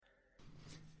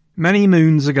Many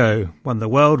moons ago, when the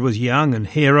world was young and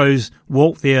heroes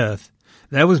walked the earth,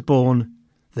 there was born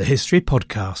the History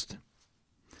Podcast.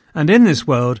 And in this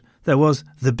world, there was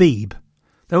the Beeb.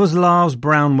 There was Lars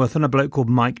Brownworth and a bloke called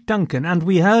Mike Duncan, and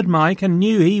we heard Mike and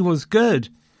knew he was good.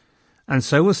 And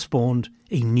so was spawned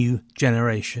a new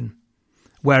generation,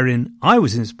 wherein I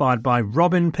was inspired by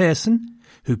Robin Pearson,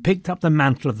 who picked up the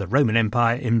mantle of the Roman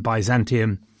Empire in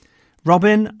Byzantium.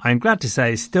 Robin, I'm glad to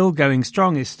say, is still going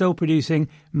strong, is still producing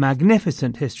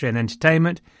magnificent history and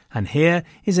entertainment, and here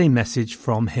is a message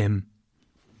from him.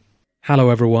 Hello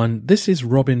everyone, this is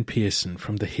Robin Pearson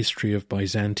from the History of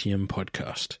Byzantium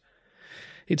podcast.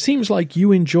 It seems like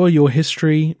you enjoy your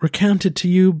history recounted to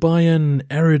you by an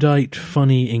erudite,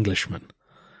 funny Englishman.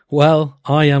 Well,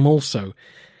 I am also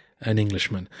an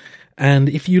Englishman. And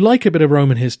if you like a bit of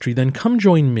Roman history, then come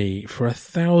join me for a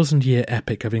 1,000-year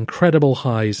epic of incredible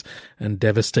highs and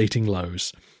devastating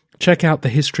lows. Check out The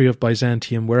History of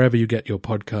Byzantium wherever you get your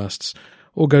podcasts,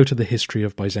 or go to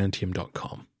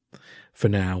thehistoryofbyzantium.com. For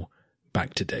now,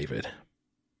 back to David.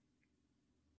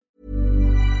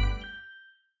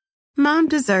 Mom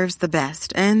deserves the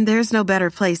best, and there's no better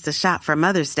place to shop for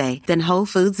Mother's Day than Whole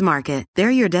Foods Market. They're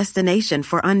your destination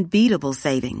for unbeatable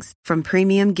savings, from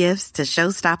premium gifts to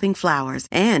show-stopping flowers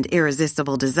and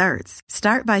irresistible desserts.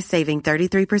 Start by saving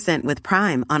 33% with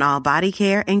Prime on all body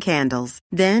care and candles.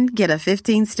 Then get a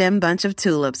 15-stem bunch of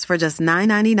tulips for just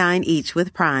 $9.99 each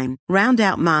with Prime. Round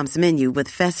out Mom's menu with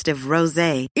festive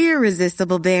rosé,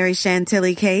 irresistible berry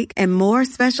chantilly cake, and more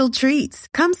special treats.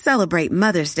 Come celebrate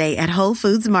Mother's Day at Whole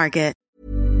Foods Market.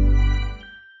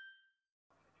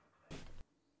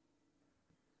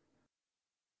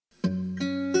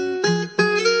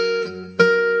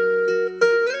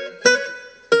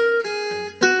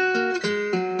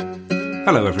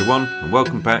 Hello everyone, and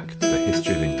welcome back to the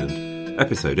History of England,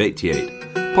 episode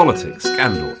 88, Politics,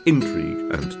 Scandal,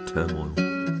 Intrigue and Turmoil.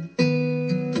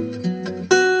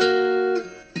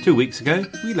 2 weeks ago,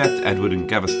 we left Edward and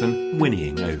Gaveston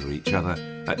whinnying over each other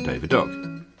at Dover Dock.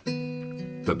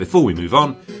 But before we move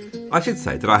on, I should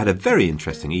say that I had a very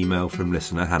interesting email from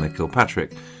listener Hannah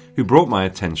Kilpatrick, who brought my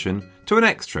attention to an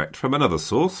extract from another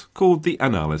source called the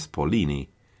Annales Paulini,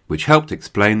 which helped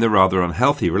explain the rather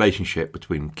unhealthy relationship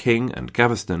between King and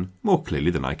Gaveston more clearly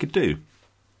than I could do.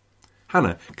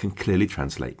 Hannah can clearly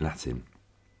translate Latin,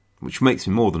 which makes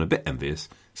me more than a bit envious,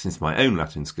 since my own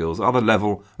Latin skills are the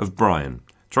level of Brian,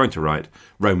 trying to write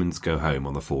Romans go home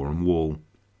on the forum wall.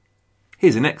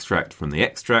 Here's an extract from the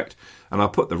extract, and I'll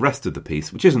put the rest of the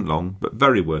piece, which isn't long but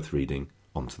very worth reading,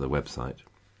 onto the website.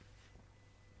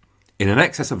 In an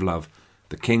excess of love,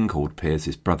 the king called Piers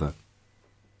his brother.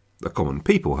 The common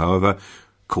people, however,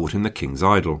 called him the king's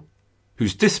idol,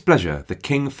 whose displeasure the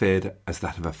king feared as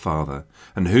that of a father,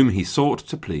 and whom he sought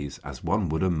to please as one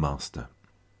would a master.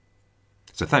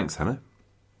 So thanks, Hannah.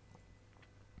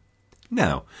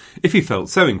 Now, if you felt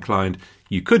so inclined,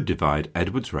 you could divide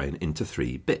Edward's reign into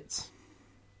 3 bits.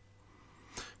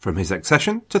 From his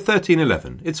accession to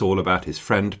 1311, it's all about his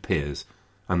friend Piers,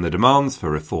 and the demands for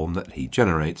reform that he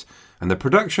generates, and the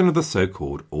production of the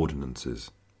so-called ordinances.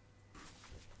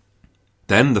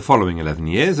 Then the following 11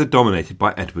 years are dominated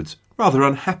by Edward's rather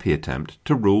unhappy attempt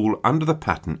to rule under the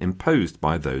pattern imposed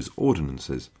by those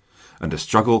ordinances, and a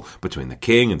struggle between the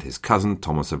king and his cousin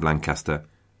Thomas of Lancaster,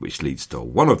 which leads to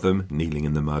one of them kneeling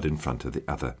in the mud in front of the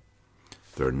other.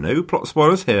 There are no plot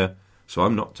spoilers here, so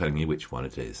I'm not telling you which one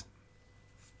it is.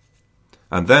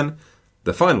 And then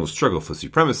the final struggle for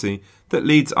supremacy that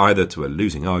leads either to a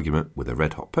losing argument with a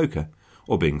red-hot poker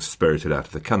or being spirited out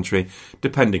of the country,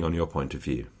 depending on your point of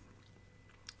view.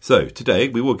 So today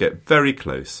we will get very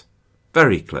close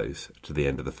to the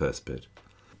end of the first bit.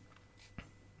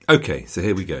 OK, so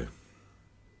here we go.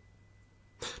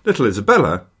 Little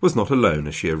Isabella was not alone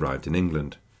as she arrived in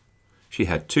England. She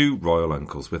had 2 royal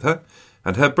uncles with her,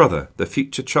 and her brother, the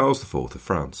future Charles IV of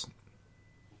France.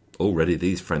 Already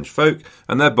these French folk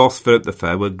and their boss Philip the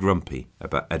Fair were grumpy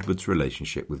about Edward's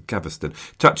relationship with Gaveston,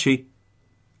 touchy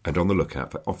and on the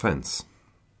lookout for offence.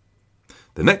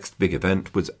 The next big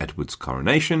event was Edward's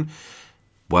coronation,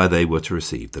 where they were to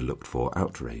receive the looked-for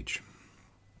outrage.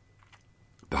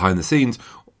 Behind the scenes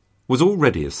was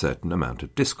already a certain amount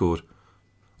of discord,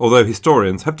 although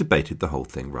historians have debated the whole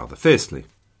thing rather fiercely.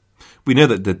 We know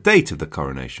that the date of the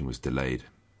coronation was delayed,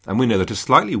 and we know that a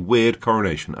slightly weird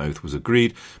coronation oath was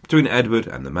agreed between Edward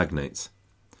and the magnates.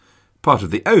 Part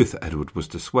of the oath Edward was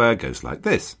to swear goes like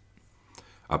this: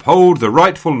 uphold the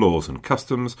rightful laws and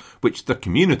customs which the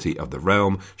community of the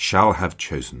realm shall have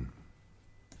chosen.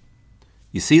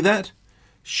 You see that?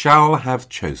 Shall have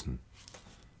chosen.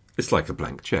 It's like a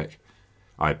blank cheque.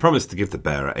 I promise to give the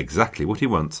bearer exactly what he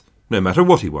wants, no matter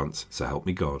what he wants, so help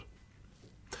me God.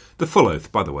 The full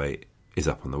oath, by the way, is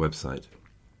up on the website.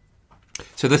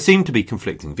 So there seem to be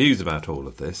conflicting views about all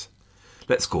of this.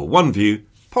 Let's call one view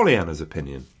Pollyanna's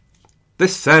opinion.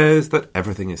 This says that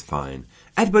everything is fine.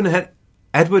 Edward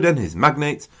and his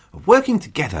magnates are working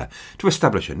together to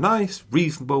establish a nice,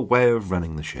 reasonable way of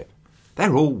running the ship.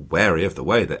 They're all wary of the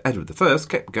way that Edward I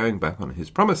kept going back on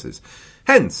his promises,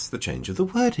 hence the change of the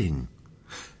wording.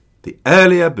 The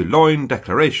earlier Boulogne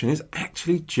Declaration is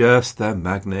actually just their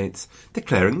magnates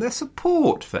declaring their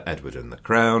support for Edward and the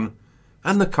crown,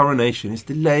 and the coronation is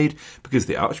delayed because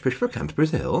the Archbishop of Canterbury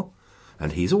is ill,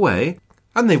 and he's away,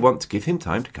 and they want to give him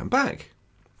time to come back.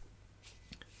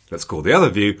 Let's call the other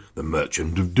view the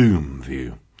Merchant of Doom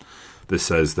view. This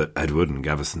says that Edward and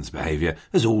Gaveston's behaviour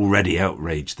has already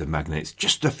outraged the magnates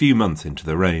just a few months into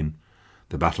the reign.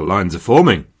 The battle lines are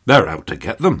forming. They're out to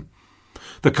get them.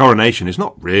 The coronation is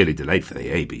not really delayed for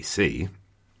the ABC.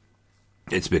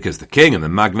 It's because the king and the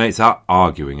magnates are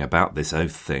arguing about this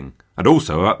oath thing, and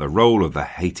also about the role of the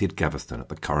hated Gaveston at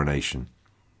the coronation.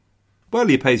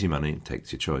 Well, you pays your money and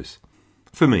takes your choice.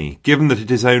 For me, given that it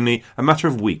is only a matter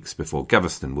of weeks before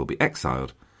Gaveston will be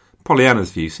exiled,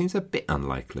 Pollyanna's view seems a bit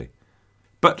unlikely.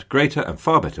 But greater and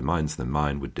far better minds than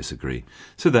mine would disagree,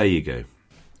 so there you go.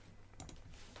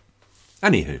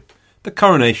 Anywho, the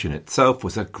coronation itself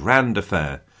was a grand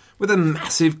affair, with a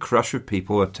massive crush of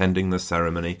people attending the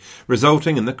ceremony,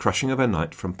 resulting in the crushing of a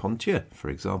knight from Ponthieu,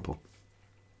 for example.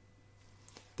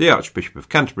 The Archbishop of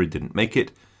Canterbury didn't make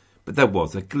it, but there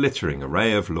was a glittering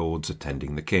array of lords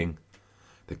attending the king.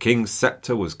 The king's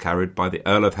sceptre was carried by the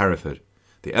Earl of Hereford.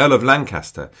 The Earl of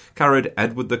Lancaster carried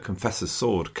Edward the Confessor's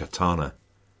sword, Katana.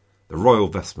 The royal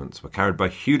vestments were carried by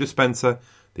Hugh Despencer,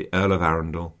 the Earl of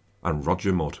Arundel, and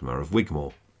Roger Mortimer of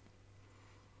Wigmore.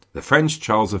 The French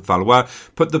Charles of Valois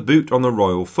put the boot on the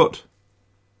royal foot.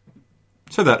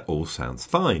 So that all sounds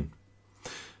fine.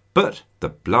 But the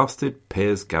blasted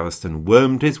Piers Gaveston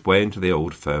wormed his way into the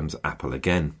old firm's apple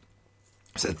again.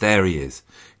 So there he is,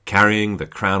 carrying the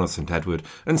crown of St. Edward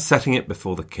and setting it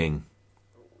before the king.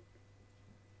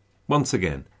 Once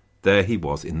again, there he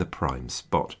was in the prime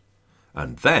spot.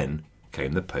 And then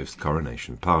came the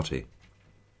post-coronation party.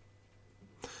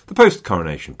 The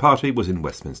post-coronation party was in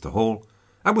Westminster Hall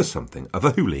and was something of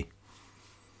a hoolie.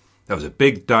 There was a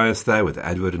big dais there with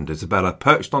Edward and Isabella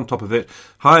perched on top of it,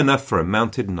 high enough for a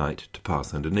mounted knight to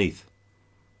pass underneath.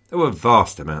 There were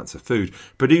vast amounts of food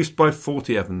produced by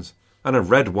 40 ovens and a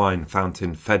red wine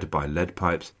fountain fed by lead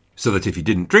pipes, so that if you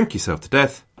didn't drink yourself to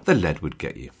death, the lead would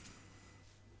get you.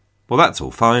 Well, that's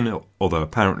all fine, although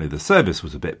apparently the service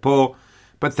was a bit poor,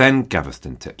 but then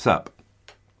Gaveston tips up.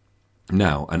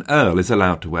 Now, an earl is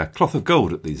allowed to wear cloth of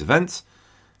gold at these events,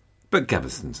 but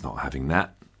Gaveston's not having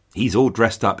that. He's all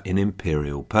dressed up in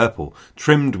imperial purple,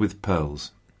 trimmed with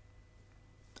pearls.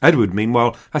 Edward,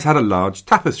 meanwhile, has had a large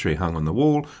tapestry hung on the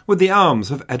wall with the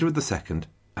arms of Edward II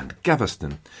and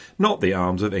Gaveston, not the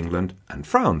arms of England and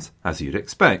France, as you'd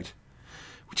expect,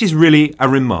 which is really a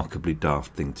remarkably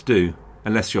daft thing to do,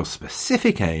 unless your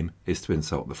specific aim is to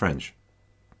insult the French.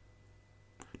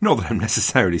 Not that I'm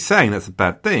necessarily saying that's a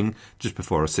bad thing, just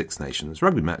before a Six Nations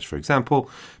rugby match, for example,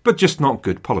 but just not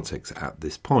good politics at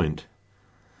this point.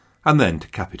 And then, to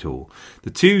cap it all, the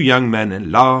two young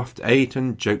men laughed, ate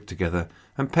and joked together,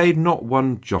 and paid not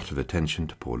one jot of attention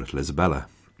to poor little Isabella.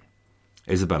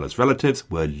 Isabella's relatives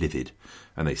were livid,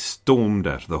 and they stormed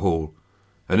out of the hall.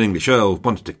 An English earl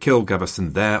wanted to kill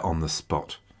Gaveston there on the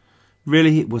spot.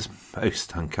 Really, it was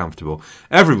most uncomfortable.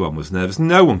 Everyone was nervous.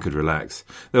 No one could relax.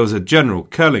 There was a general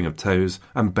curling of toes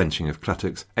and benching of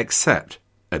cluttocks, except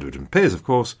Edward and Piers, of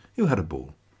course, who had a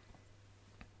ball.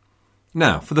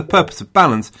 Now, for the purpose of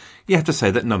balance, you have to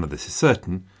say that none of this is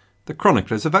certain. The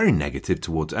chroniclers are very negative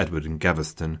towards Edward and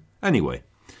Gaveston anyway.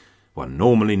 One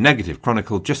normally negative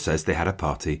chronicle just says they had a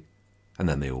party, and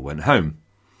then they all went home.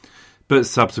 But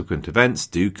subsequent events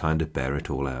do kind of bear it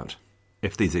all out.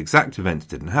 If these exact events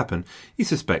didn't happen, you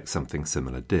suspect something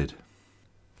similar did.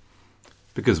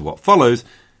 Because what follows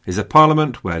is a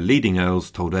parliament where leading earls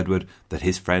told Edward that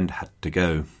his friend had to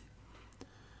go.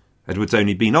 Edward's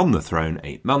only been on the throne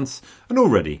 8 months, and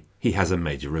already he has a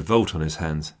major revolt on his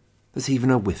hands. There's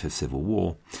even a whiff of civil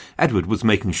war. Edward was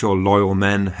making sure loyal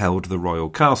men held the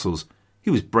royal castles. He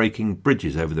was breaking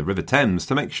bridges over the River Thames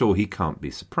to make sure he can't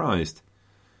be surprised.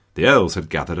 The earls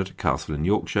had gathered at a castle in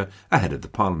Yorkshire ahead of the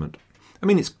parliament. I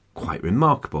mean, it's quite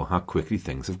remarkable how quickly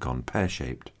things have gone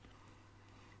pear-shaped.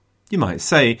 You might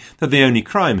say that the only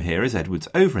crime here is Edward's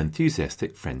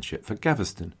over-enthusiastic friendship for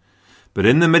Gaveston. But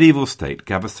in the medieval state,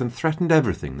 Gaveston threatened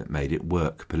everything that made it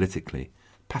work politically.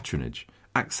 Patronage,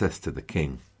 access to the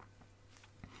king.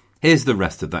 Here's the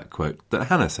rest of that quote that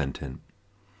Hannah sent in.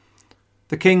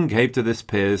 the king gave to this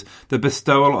peers the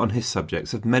bestowal on his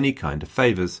subjects of many kind of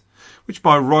favours, which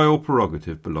by royal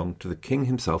prerogative belonged to the king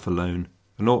himself alone,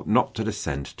 and ought not to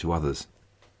descend to others.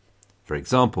 For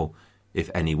example,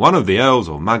 if any one of the earls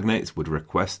or magnates would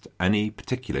request any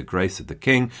particular grace of the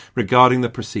king regarding the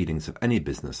proceedings of any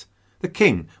business, the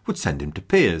king would send him to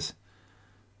peers.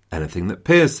 Anything that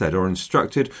peers said or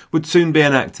instructed would soon be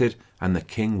enacted, and the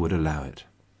king would allow it.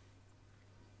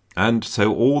 And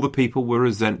so all the people were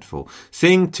resentful,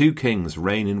 seeing two kings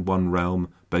reign in one realm,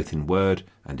 both in word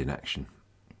and in action.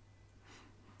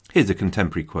 Here's a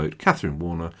contemporary quote Catherine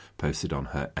Warner posted on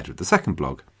her Edward II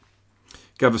blog.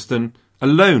 Gaveston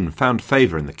alone found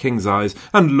favour in the king's eyes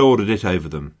and lorded it over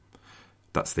them.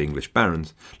 That's the English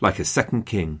barons, like a second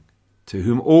king, to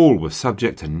whom all were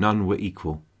subject and none were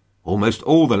equal. Almost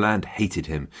all the land hated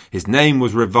him. His name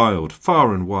was reviled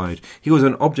far and wide. He was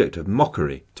an object of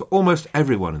mockery to almost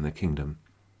everyone in the kingdom.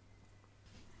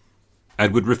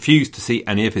 Edward refused to see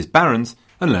any of his barons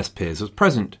unless Piers was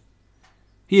present.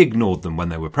 He ignored them when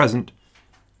they were present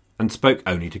and spoke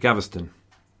only to Gaveston.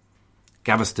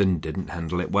 Gaveston didn't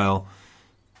handle it well.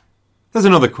 There's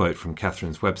another quote from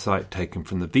Catherine's website taken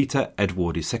from the Vita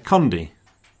Edwardi Secondi.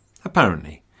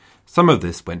 Apparently, some of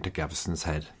this went to Gaveston's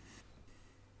head.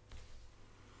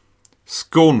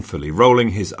 Scornfully rolling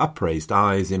his upraised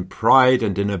eyes in pride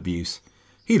and in abuse,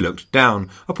 he looked down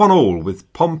upon all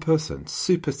with pompous and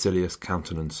supercilious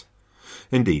countenance.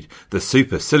 Indeed, the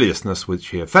superciliousness which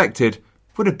he affected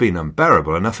would have been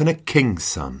unbearable enough in a king's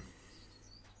son.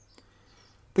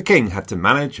 The king had to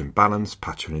manage and balance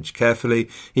patronage carefully.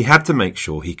 He had to make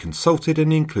sure he consulted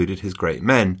and included his great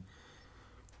men.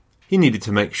 He needed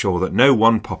to make sure that no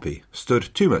one poppy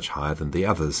stood too much higher than the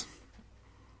others.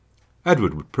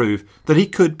 Edward would prove that he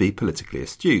could be politically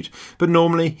astute, but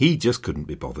normally he just couldn't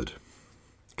be bothered.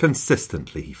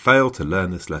 Consistently he failed to learn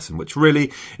this lesson, which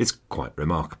really is quite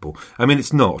remarkable. I mean,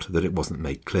 it's not that it wasn't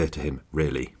made clear to him,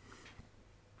 really.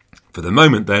 For the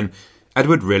moment, then,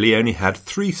 Edward really only had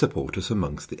 3 supporters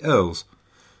amongst the earls.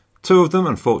 2 of them,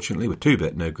 unfortunately, were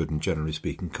 2-bit no good and generally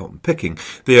speaking cotton-picking,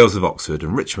 the Earls of Oxford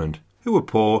and Richmond, who were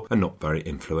poor and not very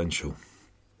influential.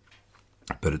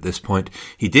 But at this point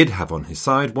he did have on his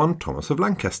side one Thomas of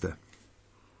Lancaster.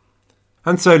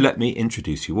 And so let me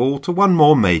introduce you all to one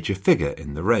more major figure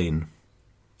in the reign.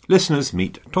 Listeners,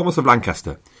 meet Thomas of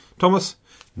Lancaster. Thomas,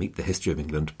 meet the History of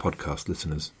England podcast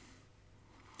listeners.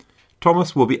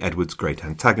 Thomas will be Edward's great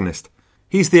antagonist.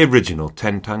 He's the original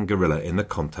 10-ton gorilla in the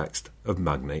context of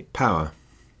magnate power.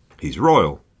 He's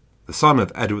royal, the son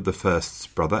of Edward I's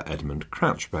brother Edmund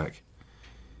Crouchback.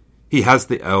 He has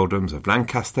the earldoms of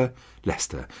Lancaster,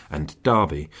 Leicester and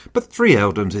Derby, but 3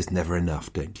 earldoms is never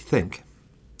enough, don't you think?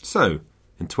 So,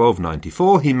 in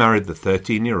 1294 he married the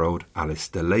 13-year-old Alice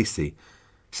de Lacy,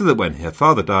 so that when her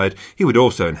father died he would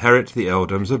also inherit the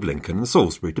earldoms of Lincoln and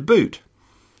Salisbury to boot.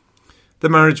 The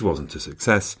marriage wasn't a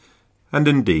success, and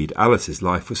indeed Alice's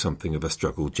life was something of a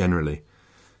struggle generally.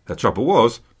 Her trouble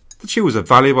was that she was a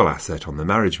valuable asset on the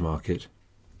marriage market.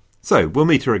 So, we'll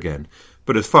meet her again,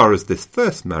 but as far as this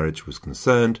first marriage was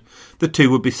concerned, the two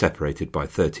would be separated by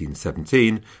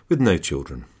 1317 with no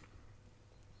children.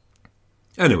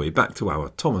 Anyway, back to our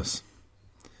Thomas.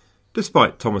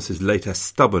 Despite Thomas's later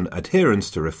stubborn adherence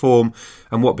to reform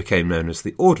and what became known as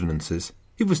the Ordinances,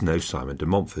 he was no Simon de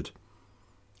Montfort.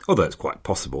 Although it's quite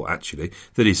possible, actually,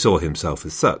 that he saw himself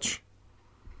as such.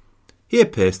 He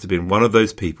appears to be one of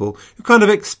those people who kind of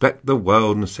expect the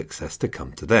world and success to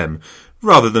come to them,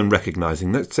 rather than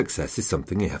recognising that success is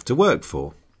something you have to work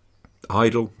for.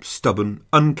 Idle, stubborn,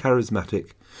 uncharismatic,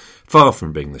 far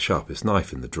from being the sharpest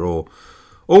knife in the drawer,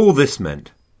 all this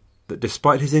meant that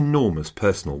despite his enormous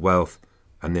personal wealth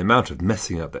and the amount of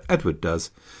messing up that Edward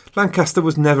does, Lancaster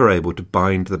was never able to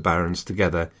bind the barons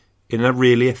together in a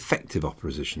really effective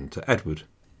opposition to Edward.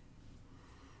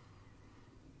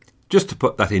 Just to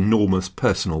put that enormous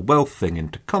personal wealth thing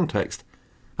into context,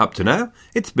 up to now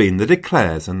it's been the De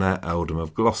Clares and their earldom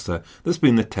of Gloucester that's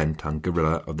been the 10-ton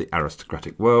gorilla of the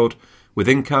aristocratic world, with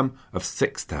income of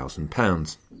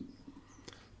 £6,000.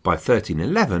 By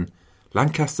 1311,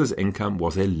 Lancaster's income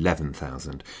was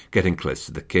 11,000, getting close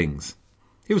to the king's.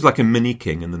 He was like a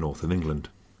mini-king in the north of England.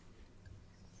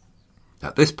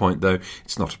 At this point, though,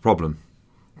 it's not a problem.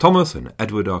 Thomas and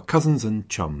Edward are cousins and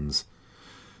chums,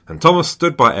 and Thomas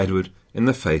stood by Edward in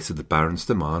the face of the barons'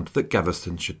 demand that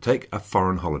Gaveston should take a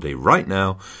foreign holiday right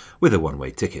now with a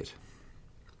one-way ticket.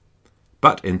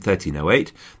 But in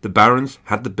 1308, the barons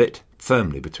had the bit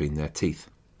firmly between their teeth.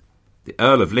 The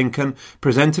Earl of Lincoln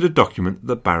presented a document that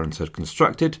the barons had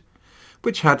constructed,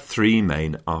 which had 3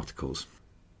 main articles.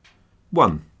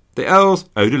 1. The earls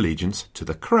owed allegiance to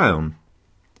the crown.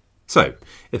 So,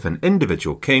 if an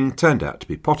individual king turned out to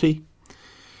be potty,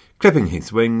 clipping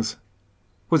his wings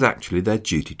was actually their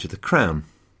duty to the crown.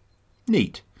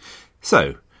 Neat.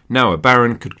 So, now a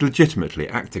baron could legitimately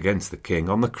act against the king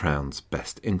on the crown's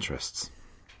best interests.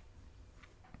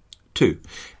 2.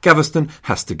 Gaveston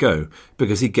has to go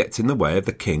because he gets in the way of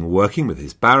the king working with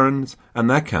his barons and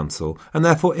their council, and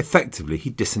therefore effectively he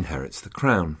disinherits the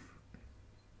crown.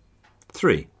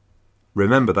 3.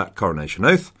 Remember that coronation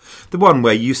oath? The one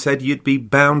where you said you'd be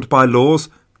bound by laws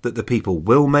that the people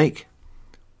will make?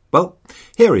 Well,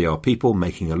 here are your people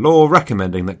making a law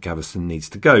recommending that Gaveston needs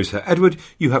to go. So, Edward,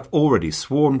 you have already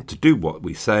sworn to do what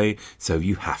we say, so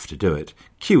you have to do it.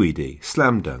 QED,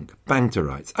 slam dunk, bang to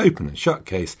rights, open and shut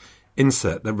case,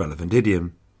 insert the relevant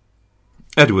idiom.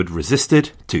 Edward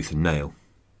resisted, tooth and nail.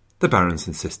 The barons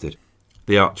insisted.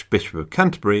 The Archbishop of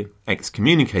Canterbury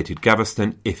excommunicated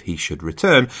Gaveston if he should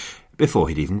return, before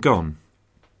he'd even gone.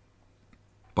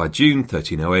 By June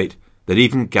 1308, they'd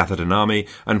even gathered an army,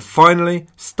 and finally,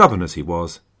 stubborn as he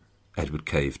was, Edward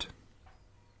caved.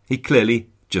 He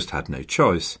clearly just had no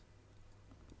choice.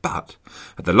 But,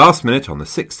 at the last minute on the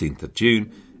 16th of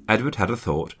June, Edward had a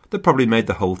thought that probably made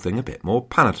the whole thing a bit more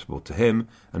palatable to him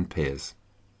and Piers.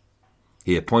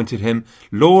 He appointed him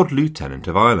Lord Lieutenant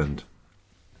of Ireland.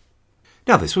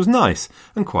 Now this was nice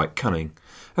and quite cunning,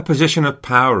 a position of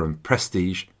power and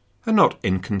prestige, and not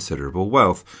inconsiderable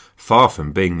wealth, far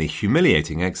from being the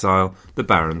humiliating exile the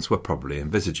barons were probably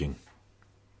envisaging.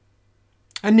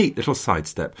 A neat little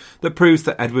sidestep that proves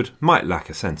that Edward might lack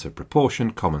a sense of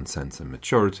proportion, common sense and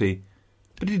maturity,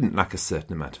 but he didn't lack a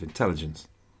certain amount of intelligence.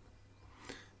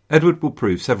 Edward will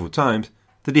prove several times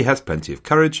that he has plenty of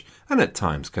courage and at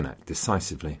times can act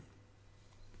decisively.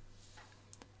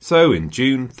 So in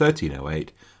June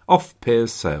 1308, off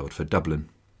Piers sailed for Dublin.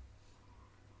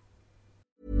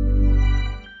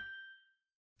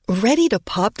 Ready to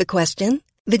pop the question?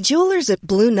 The jewelers at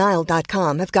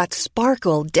BlueNile.com have got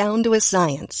sparkle down to a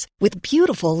science with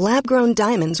beautiful lab-grown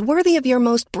diamonds worthy of your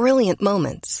most brilliant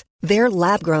moments. Their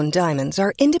lab-grown diamonds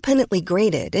are independently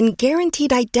graded and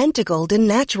guaranteed identical to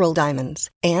natural diamonds,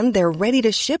 and they're ready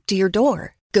to ship to your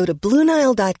door. Go to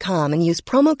BlueNile.com and use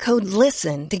promo code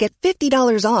LISTEN to get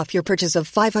 $50 off your purchase of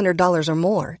 $500 or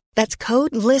more. That's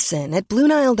code LISTEN at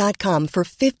BlueNile.com for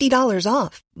 $50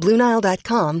 off.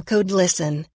 BlueNile.com, code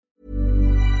LISTEN.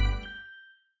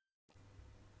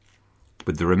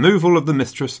 With the removal of the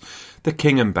mistress, the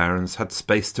king and barons had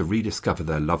space to rediscover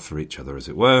their love for each other, as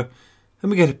it were, and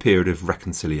we get a period of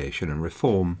reconciliation and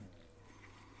reform.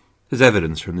 There's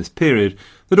evidence from this period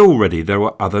that already there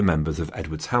were other members of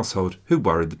Edward's household who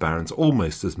worried the barons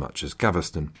almost as much as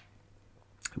Gaveston.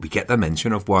 We get the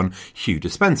mention of one Hugh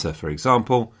Despenser, for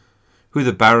example, who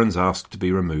the barons asked to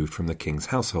be removed from the king's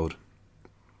household.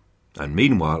 And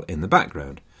meanwhile, in the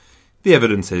background, the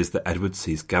evidence is that Edward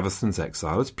sees Gaveston's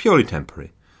exile as purely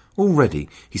temporary. Already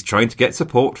he's trying to get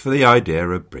support for the idea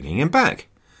of bringing him back,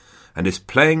 and is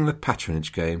playing the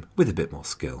patronage game with a bit more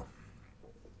skill.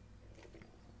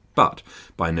 But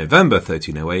by November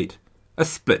 1308, a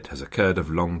split has occurred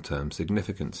of long-term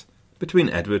significance between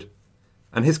Edward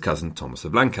and his cousin Thomas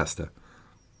of Lancaster.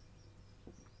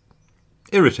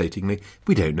 Irritatingly,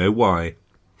 we don't know why,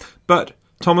 but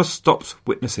Thomas stops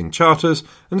witnessing charters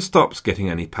and stops getting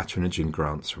any patronage and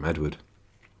grants from Edward.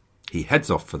 He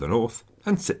heads off for the north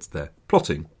and sits there,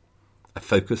 plotting, a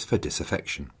focus for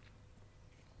disaffection.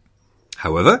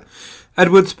 However,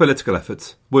 Edward's political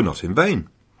efforts were not in vain.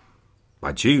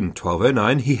 By June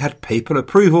 1209, he had papal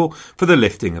approval for the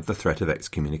lifting of the threat of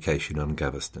excommunication on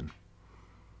Gaveston.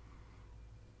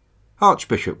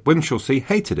 Archbishop Winchelsea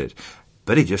hated it,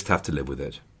 but he just had to live with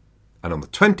it. And on the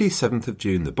 27th of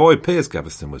June, the boy Piers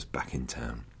Gaveston was back in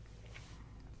town.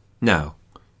 Now,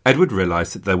 Edward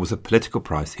realised that there was a political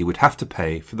price he would have to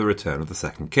pay for the return of the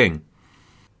second king.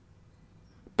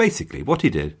 Basically, what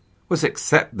he did was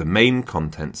accept the main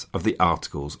contents of the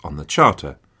articles on the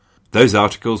Charter, those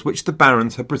articles which the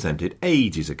barons had presented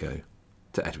ages ago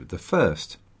to Edward I.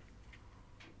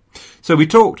 So we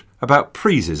talked about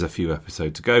preases a few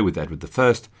episodes ago with Edward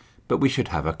I, but we should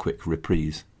have a quick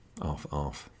reprise.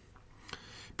 Off.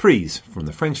 Prise, from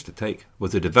the French to take,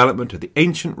 was a development of the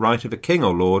ancient right of a king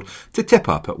or lord to tip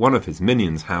up at one of his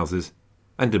minions' houses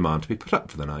and demand to be put up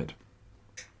for the night.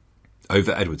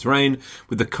 Over Edward's reign,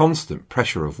 with the constant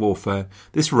pressure of warfare,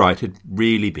 this right had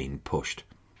really been pushed,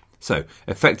 so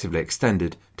effectively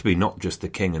extended to be not just the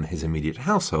king and his immediate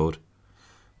household,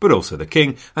 but also the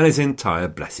king and his entire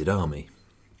blessed army.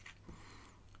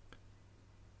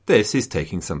 This is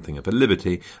taking something of a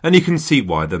liberty, and you can see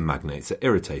why the magnates are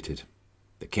irritated.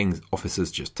 The king's officers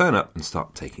just turn up and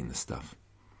start taking the stuff.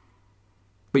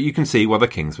 But you can see why the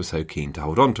kings were so keen to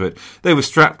hold on to it. They were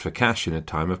strapped for cash in a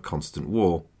time of constant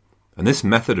war. And this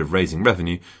method of raising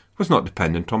revenue was not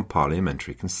dependent on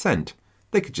parliamentary consent.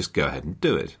 They could just go ahead and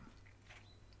do it.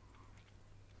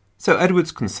 So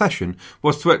Edward's concession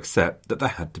was to accept that there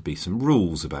had to be some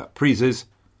rules about prieses,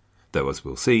 though, as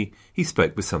we'll see, he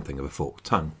spoke with something of a forked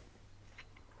tongue.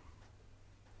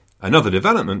 Another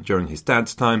development during his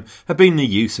dad's time had been the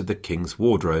use of the king's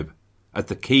wardrobe as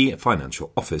the key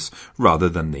financial office rather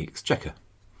than the exchequer.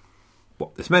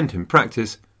 What this meant in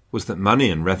practice was that money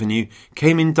and revenue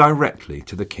came in directly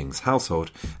to the king's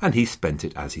household, and he spent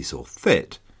it as he saw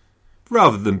fit,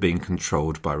 rather than being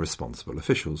controlled by responsible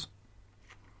officials.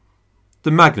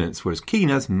 The magnates were as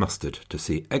keen as mustard to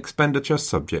see expenditure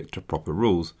subject to proper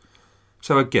rules,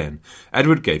 so again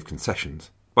Edward gave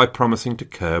concessions by promising to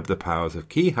curb the powers of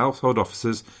key household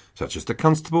officers such as the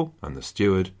constable and the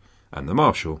steward and the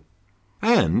marshal.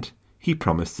 And he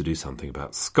promised to do something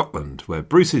about Scotland, where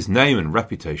Bruce's name and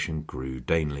reputation grew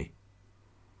daily.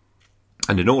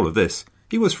 And in all of this,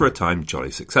 he was for a time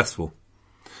jolly successful.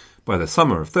 By the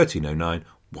summer of 1309,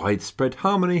 widespread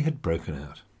harmony had broken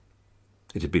out.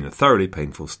 It had been a thoroughly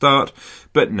painful start,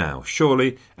 but now,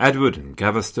 surely, Edward and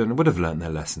Gaveston would have learnt their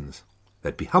lessons.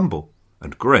 They'd be humble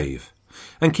and grave,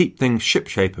 and keep things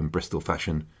shipshape and Bristol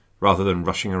fashion, rather than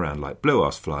rushing around like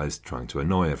blue-ass flies trying to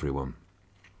annoy everyone.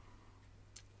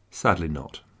 Sadly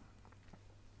not.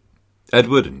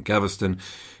 Edward and Gaveston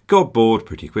got bored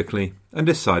pretty quickly and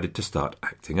decided to start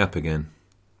acting up again.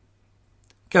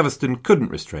 Gaveston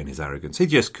couldn't restrain his arrogance, he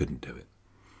just couldn't do it.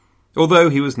 Although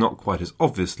he was not quite as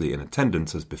obviously in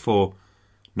attendance as before,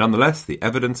 nonetheless the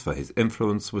evidence for his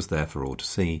influence was there for all to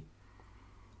see.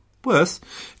 Worse,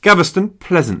 Gaveston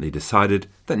pleasantly decided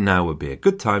that now would be a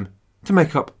good time to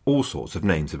make up all sorts of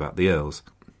names about the earls.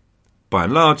 By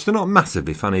and large, they're not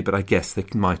massively funny, but I guess they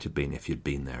might have been if you'd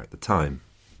been there at the time.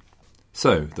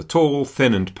 So, the tall,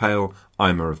 thin and pale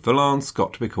Aymer of Valence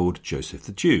got to be called Joseph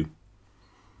the Jew.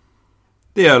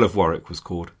 The Earl of Warwick was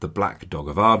called the Black Dog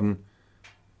of Arden,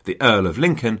 the Earl of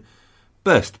Lincoln,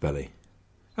 Burstbelly,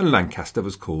 and Lancaster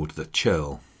was called the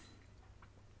Churl.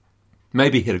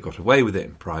 Maybe he'd have got away with it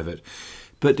in private,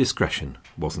 but discretion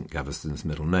wasn't Gaveston's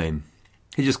middle name.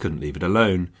 He just couldn't leave it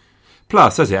alone.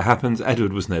 Plus, as it happens,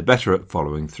 Edward was no better at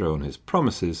following through on his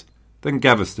promises than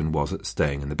Gaveston was at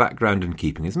staying in the background and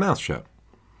keeping his mouth shut.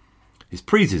 His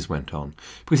prieses went on,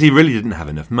 because he really didn't have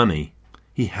enough money.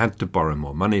 He had to borrow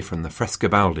more money from the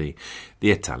Frescobaldi,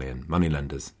 the Italian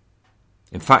moneylenders.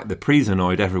 In fact, the Pries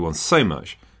annoyed everyone so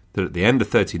much that at the end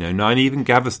of 1309 even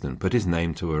Gaveston put his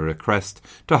name to a request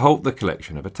to halt the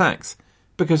collection of a tax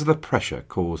because of the pressure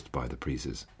caused by the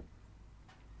Prieses.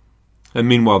 And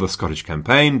meanwhile the Scottish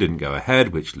campaign didn't go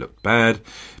ahead, which looked bad,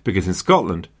 because in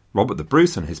Scotland Robert the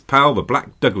Bruce and his pal the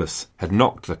Black Douglas had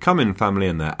knocked the Cummin family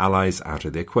and their allies out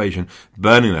of the equation,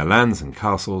 burning their lands and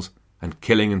castles and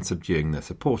killing and subduing their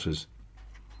supporters.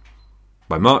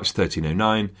 By March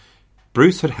 1309,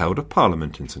 Bruce had held a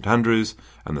parliament in St Andrews,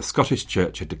 and the Scottish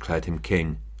Church had declared him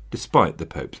king, despite the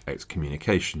Pope's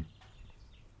excommunication.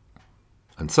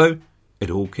 And so it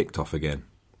all kicked off again.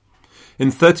 In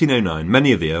 1309,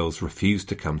 many of the earls refused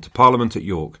to come to Parliament at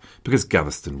York because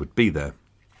Gaveston would be there.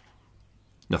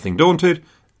 Nothing daunted,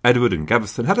 Edward and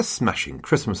Gaveston had a smashing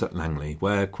Christmas at Langley,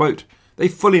 where, quote, they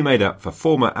fully made up for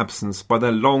former absence by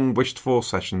their long wished-for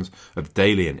sessions of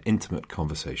daily and intimate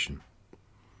conversation.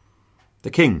 The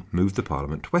king moved the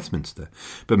Parliament to Westminster,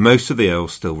 but most of the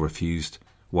earls still refused,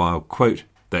 while, quote,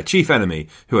 their chief enemy,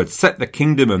 who had set the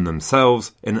kingdom and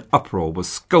themselves in an uproar, was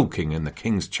skulking in the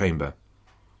king's chamber.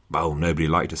 Well, nobody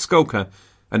liked a skulker,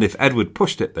 and if Edward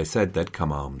pushed it, they said they'd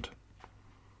come armed.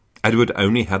 Edward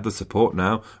only had the support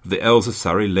now of the Earls of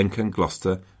Surrey, Lincoln,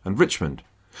 Gloucester and Richmond,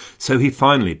 so he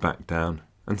finally backed down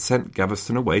and sent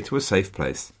Gaveston away to a safe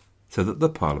place so that the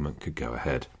Parliament could go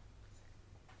ahead.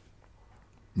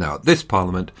 Now, at this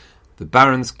Parliament, the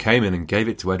barons came in and gave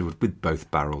it to Edward with both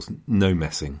barrels, no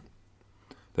messing.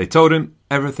 They told him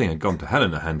everything had gone to hell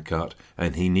in a handcart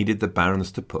and he needed the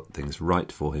barons to put things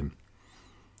right for him.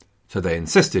 So they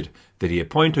insisted that he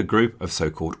appoint a group of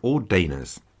so-called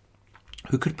ordainers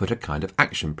who could put a kind of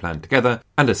action plan together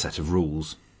and a set of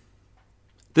rules.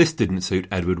 This didn't suit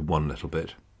Edward one little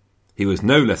bit. He was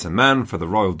no less a man for the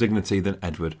royal dignity than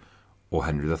Edward or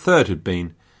Henry III had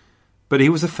been, but he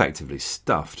was effectively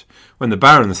stuffed. When the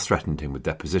barons threatened him with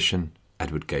deposition,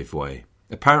 Edward gave way,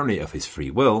 apparently of his free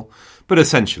will, but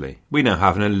essentially we now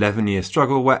have an 11-year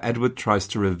struggle where Edward tries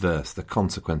to reverse the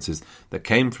consequences that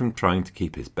came from trying to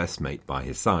keep his best mate by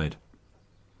his side.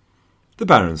 The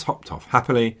barons hopped off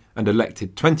happily and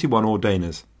elected 21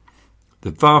 ordainers,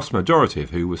 the vast majority of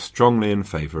who was strongly in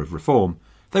favour of reform,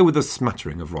 though with a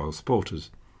smattering of royal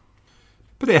supporters.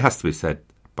 But it has to be said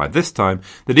by this time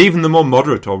that even the more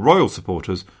moderate or royal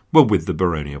supporters were with the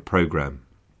baronial programme.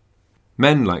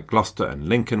 Men like Gloucester and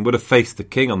Lincoln would have faced the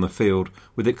king on the field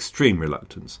with extreme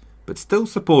reluctance, but still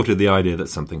supported the idea that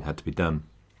something had to be done.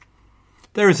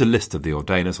 There is a list of the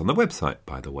ordainers on the website,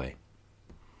 by the way.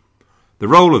 The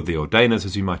role of the ordainers,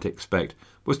 as you might expect,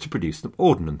 was to produce some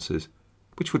ordinances,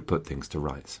 which would put things to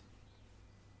rights.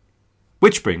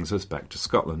 Which brings us back to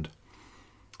Scotland.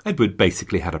 Edward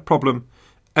basically had a problem.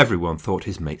 Everyone thought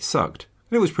his mate sucked,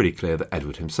 and it was pretty clear that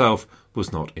Edward himself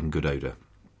was not in good odour.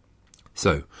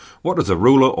 So, what does a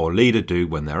ruler or leader do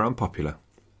when they're unpopular?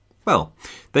 Well,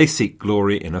 they seek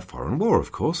glory in a foreign war,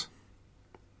 of course.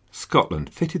 Scotland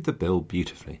fitted the bill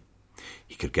beautifully.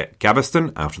 He could get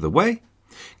Gaveston out of the way,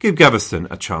 give Gaveston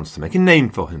a chance to make a name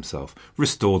for himself,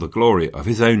 restore the glory of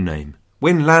his own name,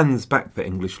 win lands back for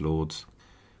English lords.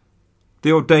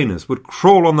 The ordainers would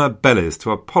crawl on their bellies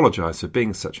to apologise for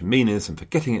being such meanies and for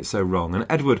getting it so wrong, and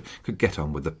Edward could get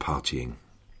on with the partying.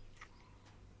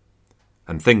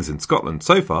 And things in Scotland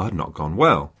so far had not gone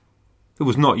well. It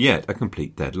was not yet a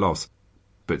complete dead loss.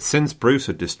 But since Bruce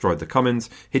had destroyed the Commons,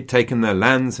 he'd taken their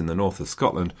lands in the north of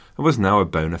Scotland and was now a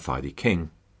bona fide king.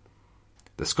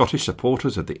 The Scottish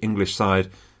supporters of the English side,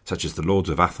 such as the Lords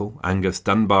of Atholl, Angus,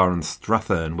 Dunbar and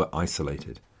Strathearn, were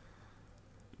isolated.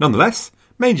 Nonetheless,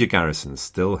 major garrisons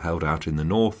still held out in the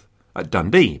north, at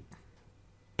Dundee,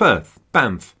 Perth,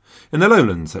 Banff, in the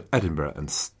lowlands at Edinburgh and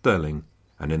Stirling,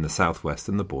 and in the southwest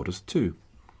and the borders too.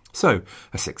 So,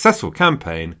 a successful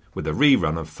campaign with a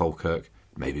rerun of Falkirk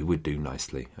maybe would do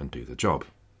nicely and do the job.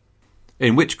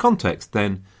 In which context,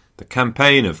 then, the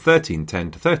campaign of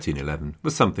 1310 to 1311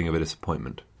 was something of a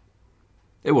disappointment.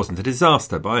 It wasn't a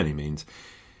disaster by any means.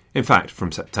 In fact,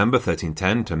 from September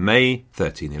 1310 to May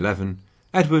 1311,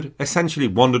 Edward essentially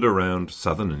wandered around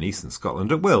southern and eastern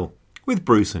Scotland at will, with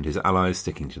Bruce and his allies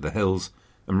sticking to the hills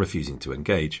and refusing to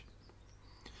engage.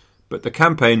 But the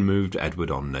campaign moved Edward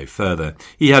on no further.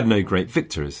 He had no great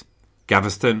victories.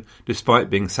 Gaveston, despite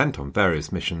being sent on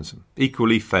various missions,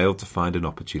 equally failed to find an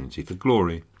opportunity for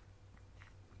glory.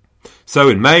 So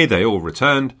in May they all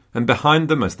returned, and behind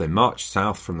them as they marched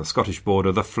south from the Scottish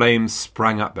border, the flames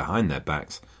sprang up behind their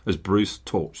backs as Bruce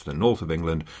torched the north of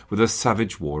England with a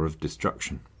savage war of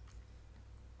destruction.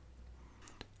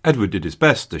 Edward did his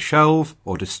best to shelve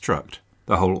or destruct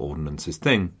the whole ordinances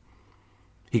thing.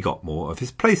 He got more of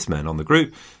his placemen on the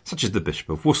group, such as the Bishop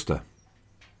of Worcester.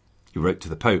 He wrote to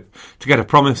the Pope to get a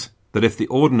promise that if the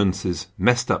ordinances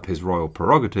messed up his royal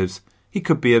prerogatives, he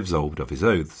could be absolved of his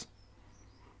oaths.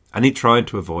 And he tried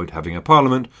to avoid having a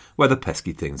parliament where the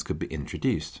pesky things could be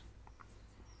introduced.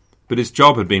 But his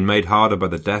job had been made harder by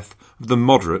the death of the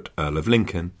moderate Earl of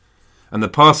Lincoln, and the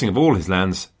passing of all his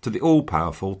lands to the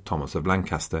all-powerful Thomas of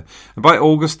Lancaster, and by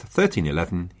August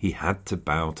 1311 he had to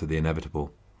bow to the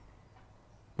inevitable.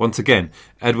 Once again,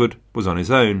 Edward was on his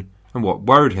own, and what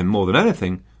worried him more than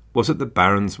anything was that the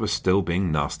barons were still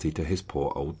being nasty to his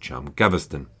poor old chum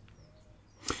Gaveston.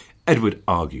 Edward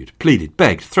argued, pleaded,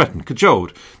 begged, threatened,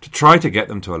 cajoled to try to get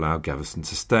them to allow Gaveston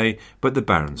to stay, but the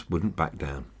barons wouldn't back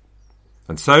down.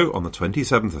 And so, on the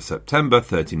 27th of September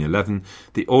 1311,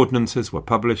 the ordinances were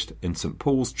published in St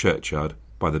Paul's churchyard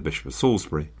by the Bishop of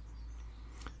Salisbury.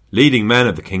 Leading men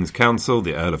of the King's Council,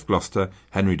 the Earl of Gloucester,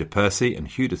 Henry de Percy and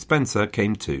Hugh de Spencer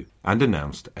came too, and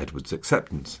announced Edward's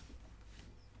acceptance.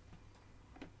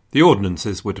 The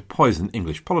ordinances were to poison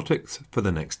English politics for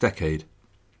the next decade.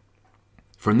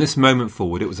 From this moment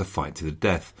forward it was a fight to the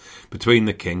death between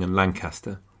the King and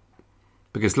Lancaster,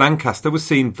 because Lancaster was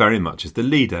seen very much as the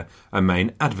leader and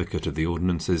main advocate of the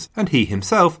ordinances, and he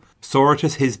himself saw it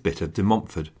as his bit of de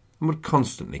Montfort, and would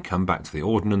constantly come back to the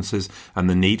ordinances and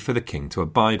the need for the king to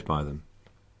abide by them.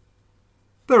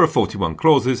 There are 41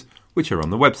 clauses, which are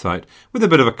on the website, with a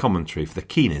bit of a commentary for the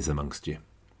keenies amongst you.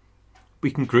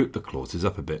 We can group the clauses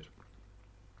up a bit.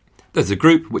 There's a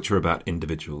group which are about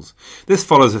individuals. This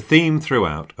follows a theme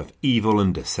throughout of evil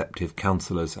and deceptive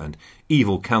counsellors and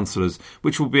evil counsellors,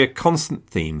 which will be a constant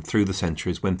theme through the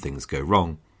centuries when things go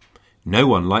wrong. No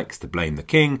one likes to blame the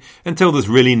king until there's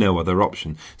really no other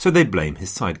option, so they blame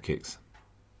his sidekicks.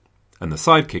 And the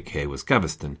sidekick here was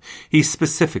Gaveston. He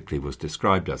specifically was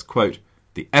described as, quote,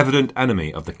 the evident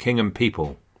enemy of the king and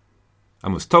people,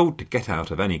 and was told to get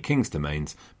out of any king's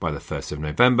domains by the 1st of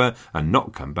November and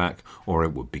not come back, or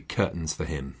it would be curtains for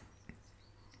him.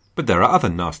 But there are other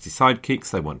nasty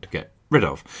sidekicks they want to get rid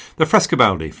of. The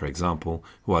Frescobaldi, for example,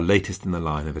 who are latest in the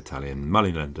line of Italian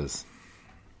moneylenders.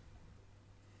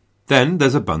 Then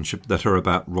there's a bunch that are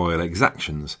about royal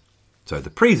exactions. So the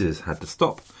Preses had to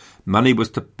stop, money was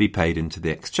to be paid into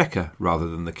the exchequer rather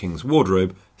than the king's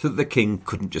wardrobe, so that the king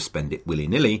couldn't just spend it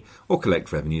willy-nilly or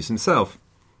collect revenues himself.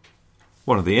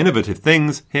 One of the innovative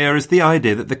things here is the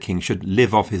idea that the king should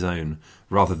live off his own,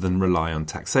 rather than rely on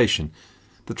taxation.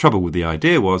 The trouble with the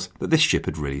idea was that this ship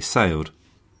had really sailed.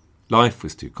 Life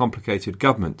was too complicated,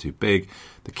 government too big,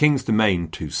 the king's domain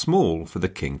too small for the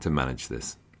king to manage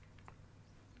this.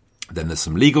 Then there's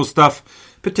some legal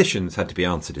stuff. Petitions had to be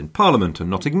answered in Parliament and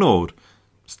not ignored.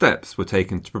 Steps were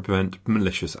taken to prevent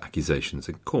malicious accusations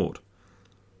in court.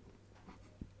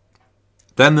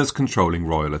 Then there's controlling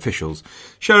royal officials.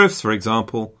 Sheriffs, for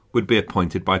example, would be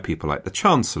appointed by people like the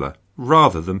Chancellor,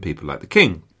 rather than people like the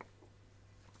King.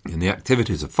 And the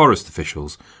activities of forest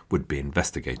officials would be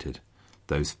investigated.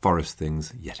 Those forest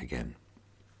things yet again.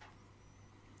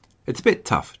 It's a bit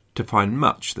tough to find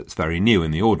much that's very new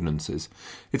in the ordinances.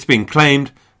 It's been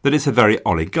claimed that it's a very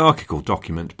oligarchical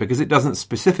document because it doesn't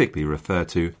specifically refer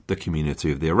to the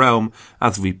community of the realm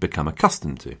as we've become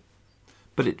accustomed to.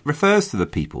 But it refers to the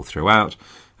people throughout,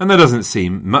 and there doesn't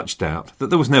seem much doubt that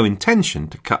there was no intention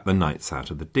to cut the knights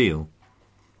out of the deal.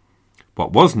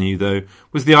 What was new, though,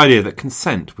 was the idea that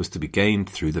consent was to be gained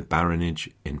through the baronage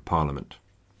in Parliament.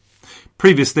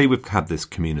 Previously, we've had this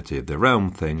community of the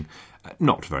realm thing,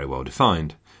 not very well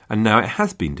defined, and now it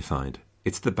has been defined.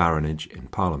 It's the baronage in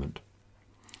Parliament.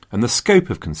 And the scope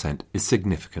of consent is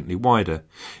significantly wider.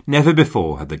 Never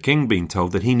before had the king been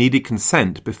told that he needed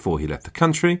consent before he left the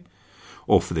country,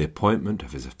 or for the appointment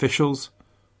of his officials,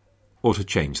 or to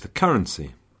change the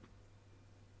currency.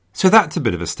 So that's a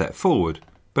bit of a step forward,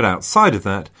 but outside of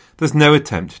that, there's no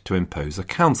attempt to impose a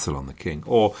council on the king,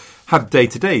 or have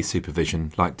day-to-day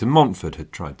supervision like de Montfort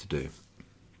had tried to do.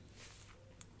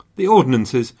 The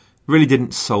ordinances really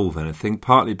didn't solve anything,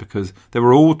 partly because they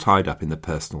were all tied up in the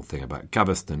personal thing about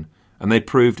Gaveston, and they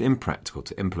proved impractical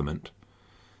to implement.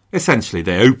 Essentially,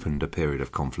 they opened a period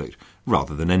of conflict,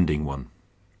 rather than ending one.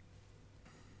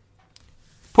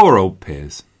 Poor old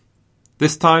Piers.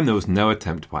 This time there was no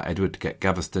attempt by Edward to get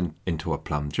Gaveston into a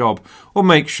plum job, or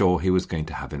make sure he was going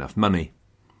to have enough money.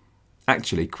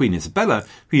 Actually, Queen Isabella,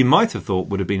 who you might have thought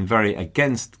would have been very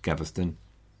against Gaveston,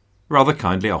 rather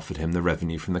kindly offered him the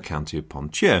revenue from the county of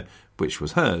Ponthieu, which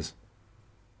was hers.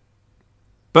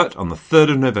 But on the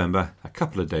 3rd of November, a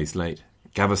couple of days late,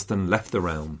 Gaveston left the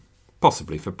realm,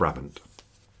 possibly for Brabant.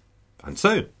 And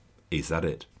so, is that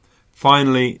it?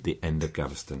 Finally, the end of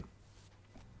Gaveston.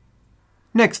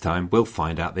 Next time, we'll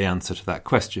find out the answer to that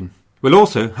question. We'll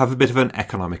also have a bit of an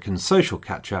economic and social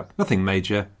catch-up. Nothing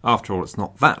major. After all, it's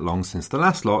not that long since the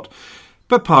last lot.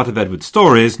 But part of Edward's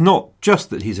story is not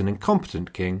just that he's an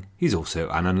incompetent king, he's also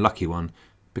an unlucky one,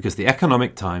 because the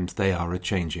economic times, they are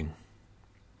a-changing.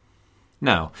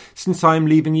 Now, since I'm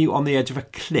leaving you on the edge of a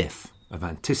cliff of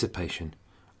anticipation,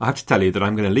 I have to tell you that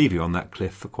I'm going to leave you on that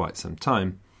cliff for quite some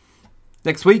time.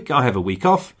 Next week, I have a week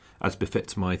off, as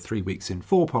befits my 3 weeks in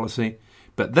 4 policy,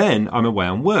 but then I'm away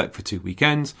on work for 2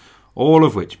 weekends, all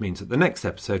of which means that the next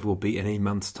episode will be in a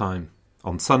month's time,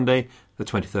 on Sunday, the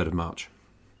 23rd of March.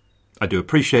 I do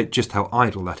appreciate just how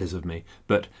idle that is of me,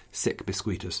 but sic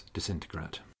biscuitus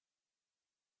disintegrat.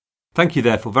 Thank you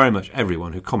therefore very much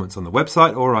everyone who comments on the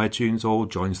website or iTunes or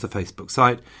joins the Facebook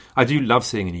site. I do love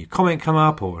seeing a new comment come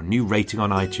up or a new rating on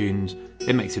iTunes.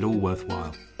 It makes it all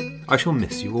worthwhile. I shall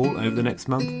miss you all over the next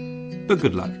month, but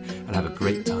good luck and have a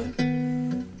great time.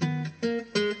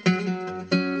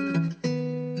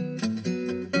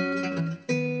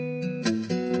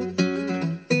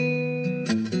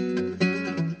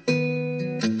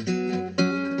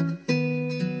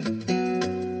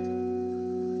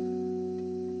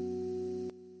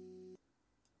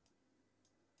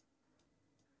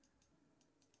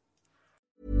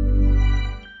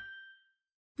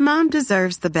 Mom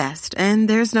deserves the best, and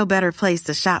there's no better place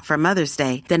to shop for Mother's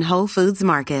Day than Whole Foods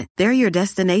Market. They're your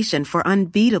destination for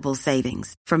unbeatable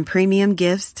savings, from premium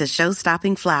gifts to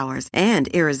show-stopping flowers and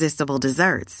irresistible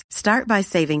desserts. Start by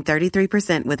saving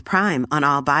 33% with Prime on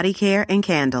all body care and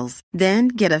candles. Then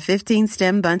get a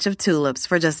 15-stem bunch of tulips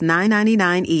for just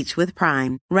 $9.99 each with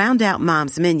Prime. Round out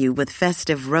Mom's menu with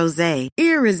festive rosé,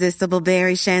 irresistible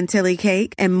berry chantilly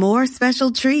cake, and more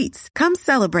special treats. Come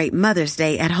celebrate Mother's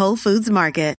Day at Whole Foods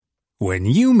Market. When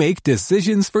you make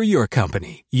decisions for your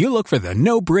company, you look for the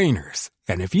no-brainers.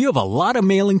 And if you have a lot of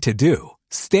mailing to do,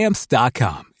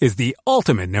 Stamps.com is the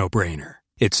ultimate no-brainer.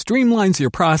 It streamlines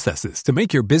your processes to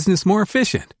make your business more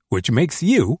efficient, which makes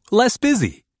you less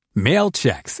busy. Mail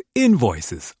checks,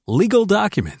 invoices, legal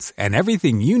documents, and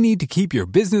everything you need to keep your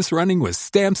business running with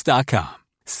Stamps.com.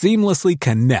 Seamlessly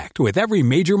connect with every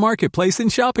major marketplace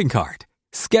and shopping cart.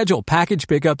 Schedule package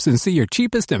pickups and see your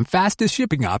cheapest and fastest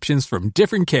shipping options from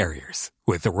different carriers,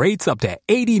 with rates up to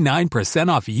 89%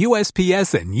 off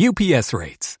USPS and UPS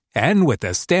rates. And with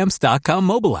the Stamps.com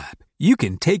mobile app, you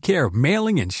can take care of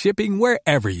mailing and shipping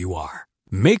wherever you are.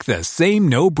 Make the same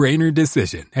no-brainer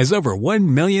decision as over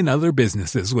 1 million other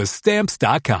businesses with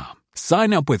Stamps.com.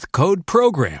 Sign up with code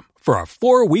PROGRAM for a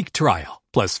 4-week trial,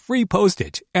 plus free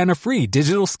postage and a free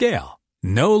digital scale.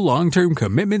 No long-term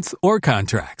commitments or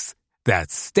contracts.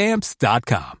 That's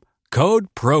Stamps.com. Code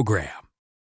PROGRAM.